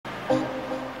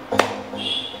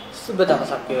සුබ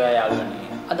දවසක් වේවා යාළුවනේ.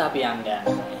 අද අපි යන්නේ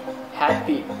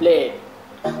happy plate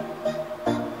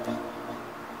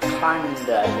ඛණ්ඩ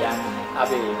යන්නේ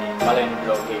අපි මේ පළවෙනි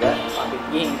බ්ලොග් එක අපි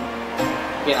ගිහින්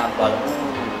ගෙනත් බලමු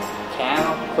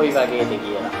කෑම කොයි වගේද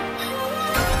කියලා.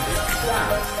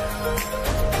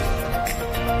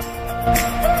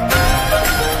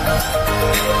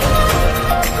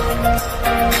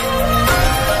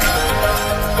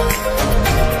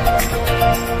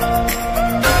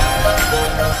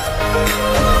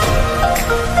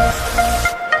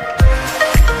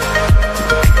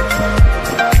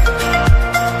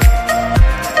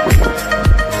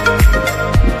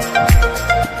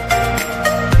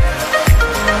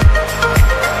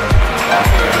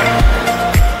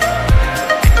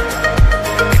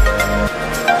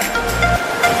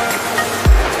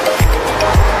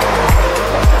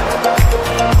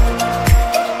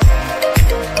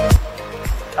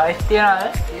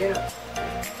 තියනවාද?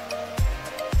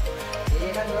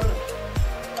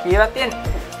 කීයක් තියෙන්නේ?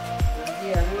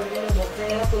 390 බොක්ස්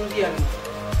එකක් 390.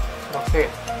 ඔකේ.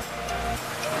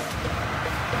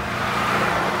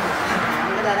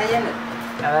 යන්න දාලා යන්න.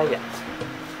 දාලා යන්න.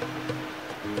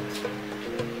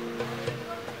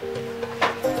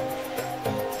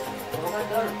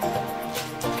 කොහොමද?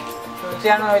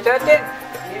 390 විතර තියෙන්නේ.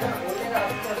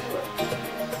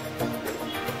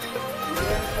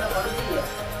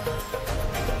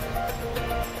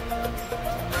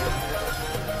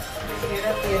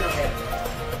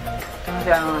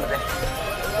 Jangan deh.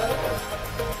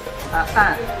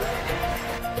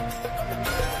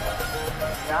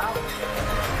 Ya.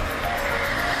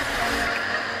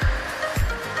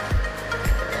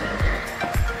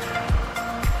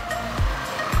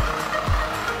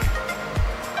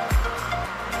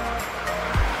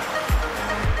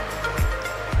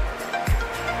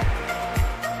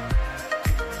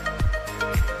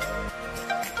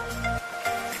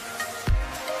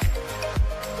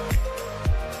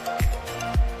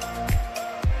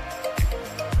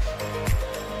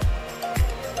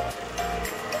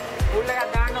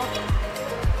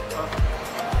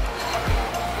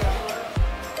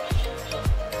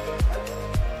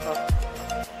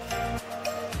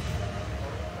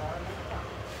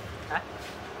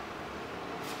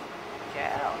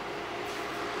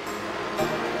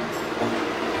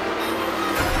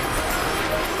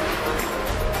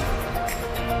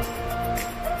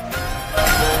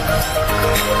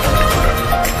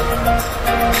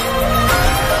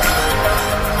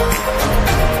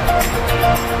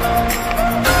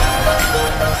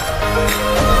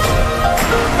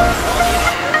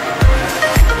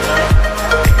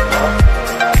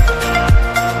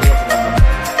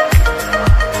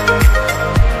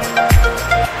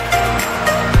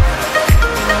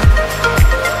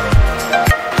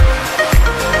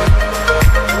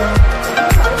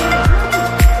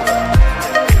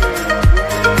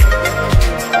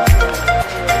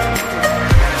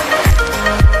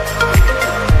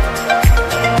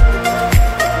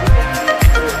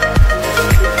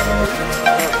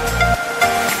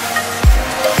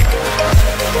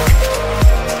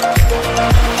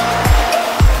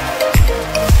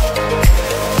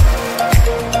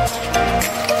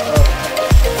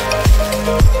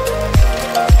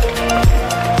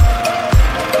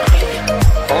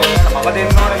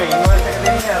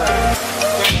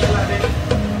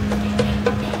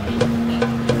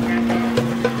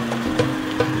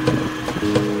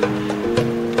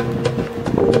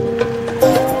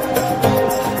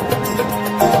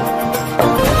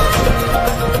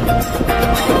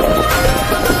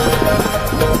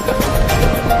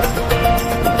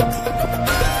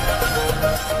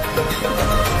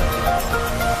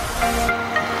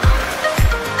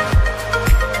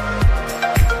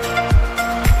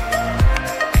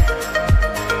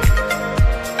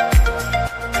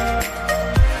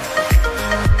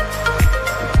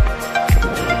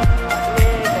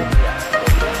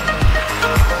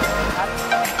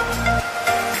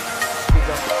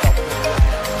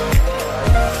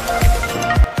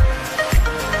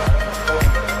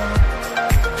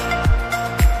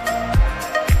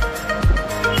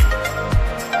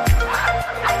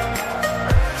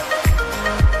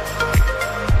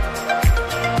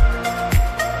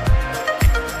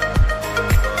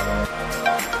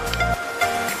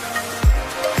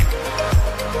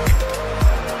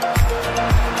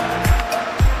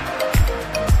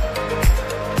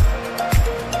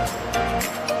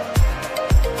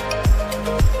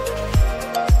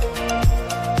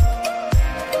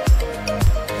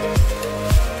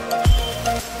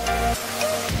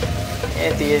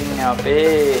 තියෙන්නේ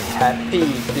අපේ happy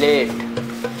plate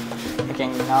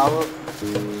එකෙන් ආව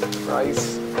price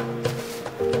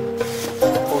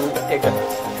full එක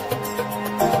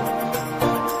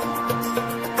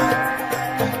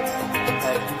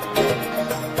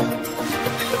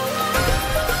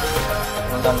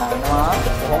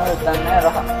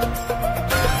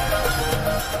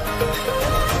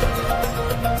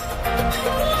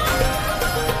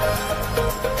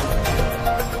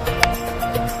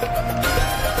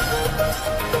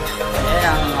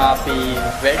අපි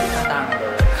වැඩි කතා කරමු.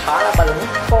 කාලා බලමු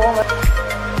කොහොමද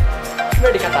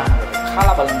වැඩි කතා කරමු.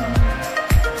 කාලා බලමු.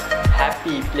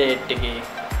 හැපි ප්ලේට් එකේ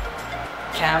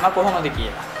කෑම කොහොමද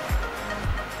කියලා.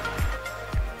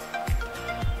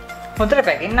 හොඳට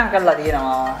පැකින් නම් කරලා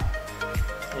තියෙනවා.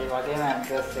 ඒ වගේම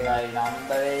ඇඩ්‍රස් එකයි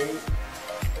නම්බරේ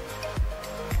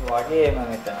වගේම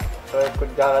මෙතන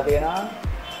ප්‍රොජෙක්ට් ගාලා තියෙනවා.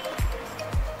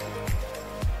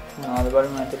 මොනවද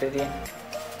බලමු ඇතුලේ තියෙන.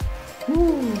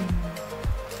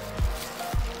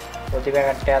 පොඩි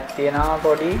පැකට් එකක් තියෙනවා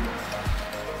පොඩි.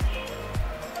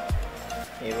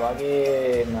 ඒ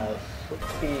වගේම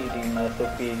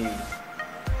සුපිරි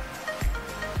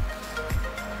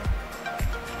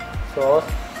සෝස්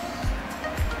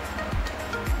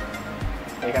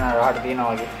ඒක නා රහට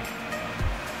තියෙනවා වගේ.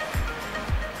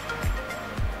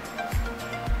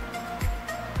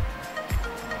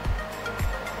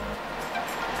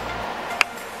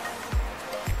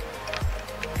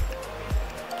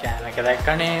 කෑම එක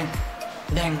දැක්කනේ.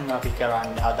 දැන් අපි කරන්න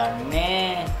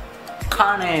හදන්නේ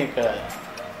කන එක.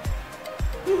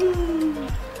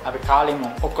 අපි කාලෙමු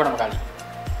ඔක්කොම කලින්.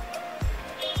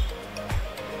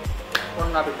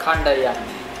 ඔන්න අපි කණ්ඩ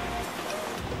යන්නේ.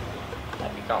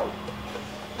 අපි කවුද?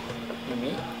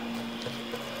 මේ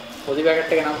පොඩි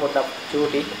පැකට් එක නම් පොඩ්ඩක්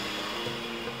චූටි.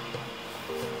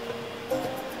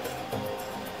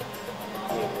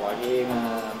 ඒ වගේම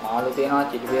මාළු තියෙනවා,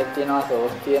 චිලි බේත් තියෙනවා,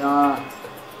 සෝස් තියෙනවා,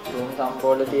 ලුණු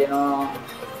සම්පෝල තියෙනවා,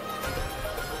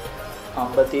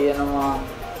 අඹ තියෙනවා,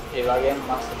 ඒ වගේම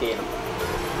මස් තියෙනවා.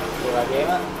 ඒ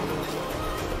වගේම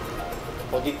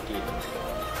පොඩි තියෙනවා.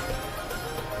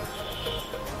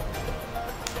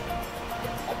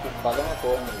 අපි බලමු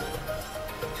කොහොමද.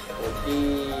 පොඩි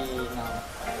නම්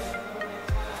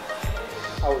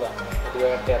අවුලා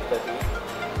ඉදිරියට යද්දී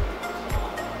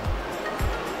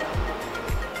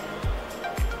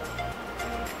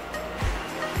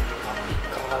අපි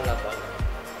කාලා බලමු.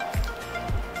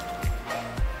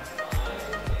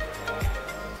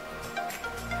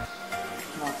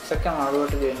 මක්සක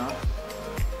මාරුවට දෙනවා.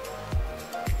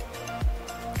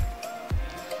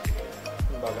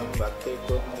 බලමු බක්කේ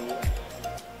කොහොමද.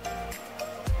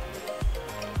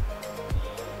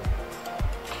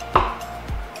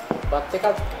 බත්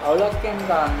එකත් අවුලක්ෙන්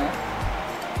ගන්න.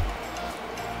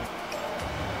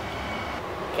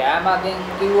 කෑම අදින්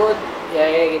කිව්වොත්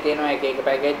ඒකේ තියෙනවා එක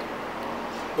පැකේජ්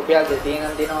රුපියල් 200ක්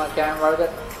දෙනවා කෑම වර්ග.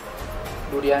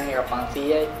 බුරියානි එක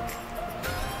 500යි.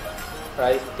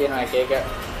 ප්‍රයිස් තියෙනවා එක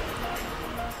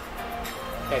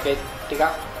පැකේජ් ටිකක්.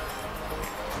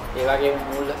 ඒ වගේම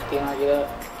නූල් තියෙනවා කියලා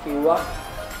කිව්වා.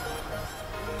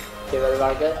 ටේබල්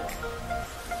වර්ග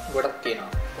ගොඩක්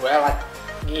තියෙනවා. ඔයාවත්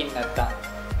ගිහින් නැත්තම්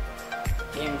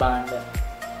ගිහින් බලන්න.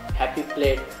 හැපි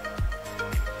ප්ලේට්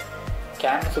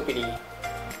කෑම සුපිරි.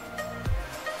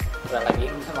 ඔයාලා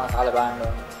ගිහින් කාලා බලන්න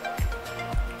ඕනේ.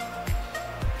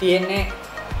 තියෙන්නේ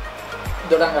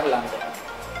දොඩම් ගහලන්න.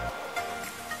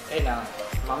 එහෙනම්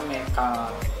මම මේ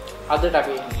අදට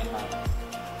අපි ඉන්නවා.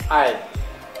 ආයි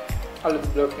අලුත්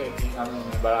බ්ලොග් එකකින් අපි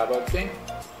බලාපොරොත්තු වෙන්නේ.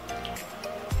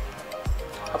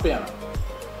 අපි යනවා.